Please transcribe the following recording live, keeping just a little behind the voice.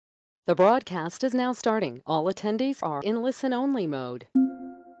The broadcast is now starting. All attendees are in listen-only mode.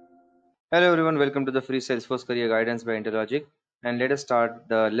 Hello everyone, welcome to the free Salesforce career guidance by Interlogic, and let us start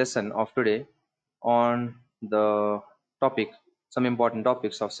the lesson of today on the topic, some important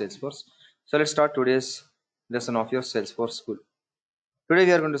topics of Salesforce. So let's start today's lesson of your Salesforce school. Today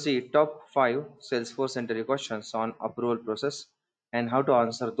we are going to see top 5 Salesforce interview questions on approval process and how to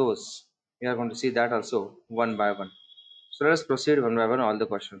answer those. We are going to see that also one by one. So let us proceed one by one all the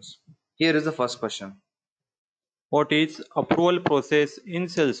questions. Here is the first question. What is approval process in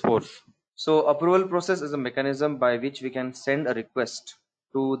Salesforce? So approval process is a mechanism by which we can send a request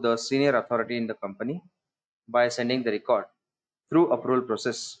to the senior authority in the company by sending the record through approval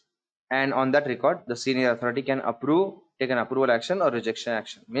process. And on that record, the senior authority can take an approval action or rejection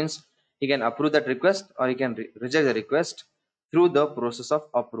action. Means he can approve that request or he can reject the request through the process of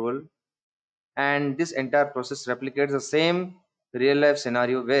approval. And this entire process replicates the same real life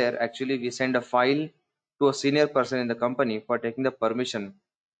scenario where actually we send a file to a senior person in the company for taking the permission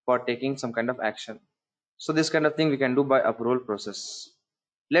for taking some kind of action. So this kind of thing we can do by approval process.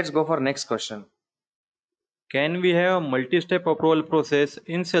 Let's go for next question. Can we have a multi-step approval process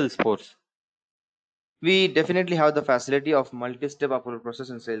in Salesforce? We definitely have the facility of multi-step approval process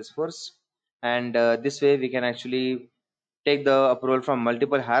in Salesforce, and this way we can actually take the approval from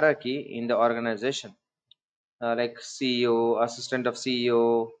multiple hierarchy in the organization, like CEO, assistant of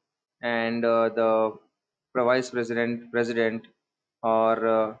CEO, and the vice president,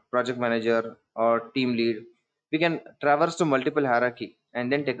 or project manager or team lead. We can traverse to multiple hierarchy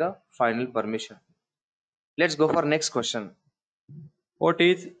and then take a final permission. Let's go for next question. What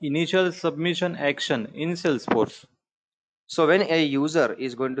is initial submission action in Salesforce? So when a user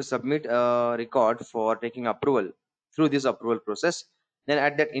is going to submit a record for taking approval through this approval process, then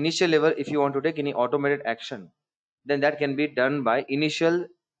at that initial level, if you want to take any automated action, then that can be done by initial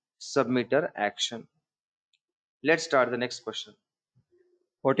submitter action. Let's start the next question.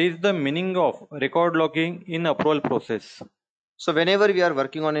 What is the meaning of record locking in approval process? So whenever we are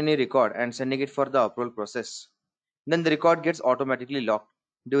working on any record and sending it for the approval process, then the record gets automatically locked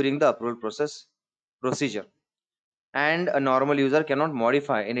during the approval process procedure, and a normal user cannot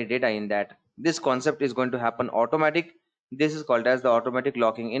modify any data in that. This concept is going to happen automatic. This is called as the automatic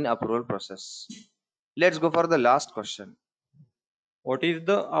locking in approval process. Let's go for the last question. What is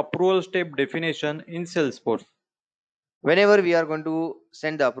the approval step definition in Salesforce? Whenever we are going to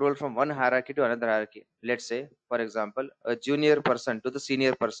send the approval from one hierarchy to another hierarchy, let's say for example a junior person to the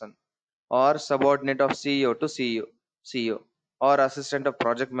senior person, or subordinate of CEO to CEO, or assistant of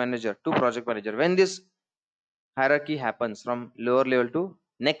project manager to project manager, when this hierarchy happens from lower level to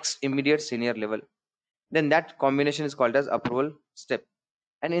next immediate senior level, then that combination is called as approval step.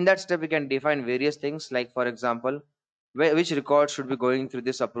 And in that step we can define various things, like for example which record should be going through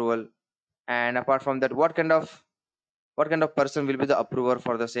this approval, and apart from that what kind of person will be the approver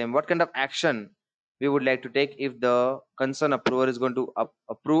for the same, what kind of action we would like to take if the concerned approver is going to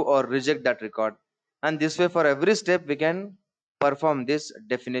approve or reject that record. And this way for every step we can perform this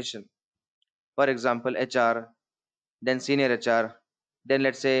definition. For example HR, then senior HR, then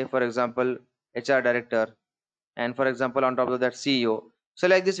let's say for example HR director, and for example on top of that CEO. So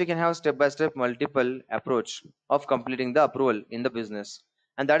like this we can have step by step multiple approach of completing the approval in the business,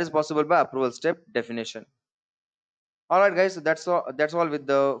 and that is possible by approval step definition. All right guys, so that's all with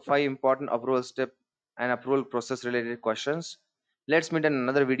the 5 important approval step and approval process related questions. Let's meet in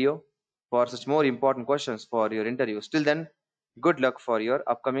another video for such more important questions for your interviews. Till then, good luck for your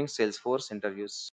upcoming Salesforce interviews.